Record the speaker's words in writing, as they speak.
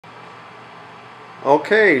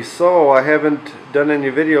Okay, so I haven't done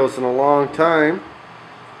any videos in a long time.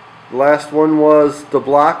 The last one was the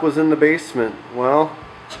block was in the basement. Well,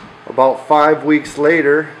 about 5 weeks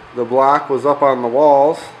later, the block was up on the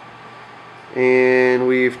walls, and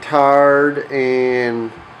we've tarred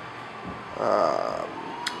and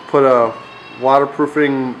put a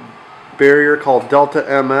waterproofing barrier called Delta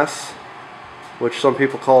MS, which some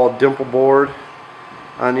people call dimple board,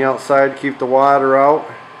 on the outside to keep the water out.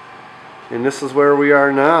 And this is where we are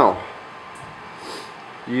now.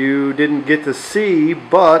 You didn't get to see,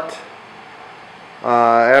 but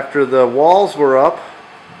after the walls were up,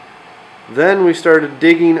 then we started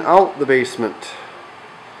digging out the basement,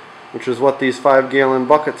 which is what these 5-gallon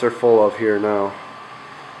buckets are full of here now.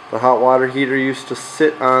 The hot water heater used to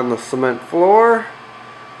sit on the cement floor.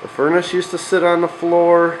 The furnace used to sit on the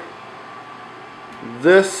floor.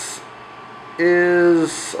 This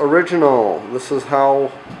is original. This is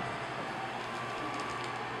how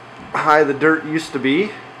high the dirt used to be.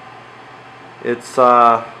 It's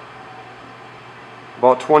about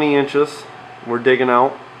 20 inches we're digging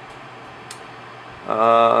out.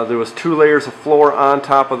 There was 2 layers of floor on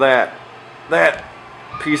top of that. That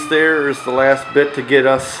piece there is the last bit to get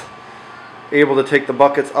us able to take the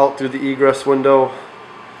buckets out through the egress window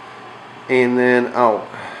and then out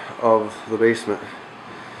of the basement.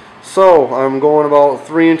 So I'm going about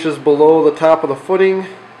 3 inches below the top of the footing.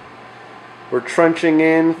 We're trenching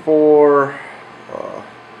in for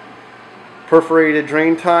perforated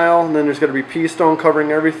drain tile, and then there's going to be pea stone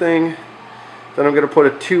covering everything. Then I'm going to put a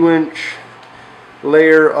 2-inch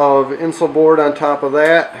layer of insul board on top of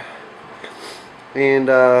that, and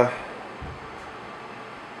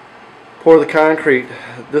pour the concrete.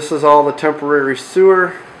 This is all the temporary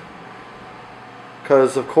sewer,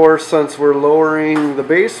 because of course, since we're lowering the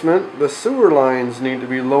basement, the sewer lines need to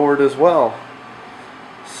be lowered as well.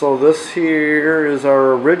 So this here is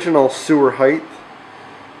our original sewer height,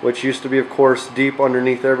 which used to be, of course, deep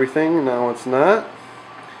underneath everything. Now it's not.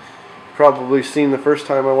 Probably seen the first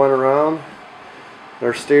time I went around. There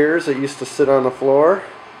are stairs that used to sit on the floor.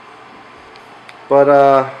 But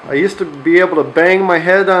I used to be able to bang my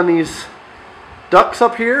head on these ducts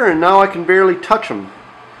up here, and now I can barely touch them.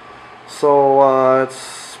 So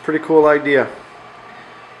it's a pretty cool idea.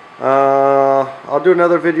 I'll do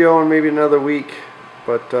another video in maybe another week.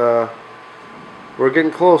 But we're getting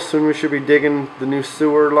close. Soon we should be digging the new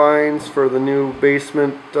sewer lines for the new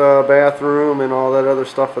basement bathroom and all that other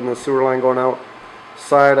stuff, and the sewer line going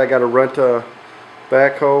outside. I got to rent a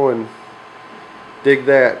backhoe and dig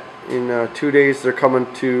that. In 2 days they're coming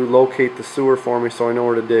to locate the sewer for me, so I know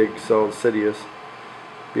where to dig. So the city is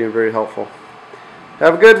being very helpful.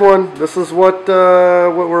 Have a good one. This is what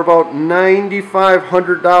we're about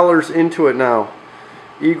 $9,500 into it now.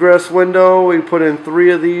 Egress window, we put in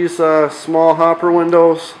 3 of these small hopper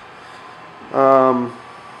windows.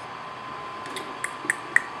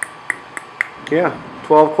 Yeah,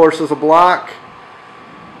 12 courses of block.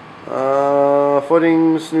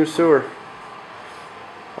 Footings, new sewer.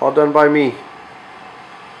 All done by me.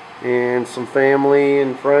 And some family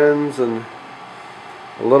and friends and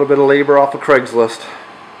a little bit of labor off of Craigslist.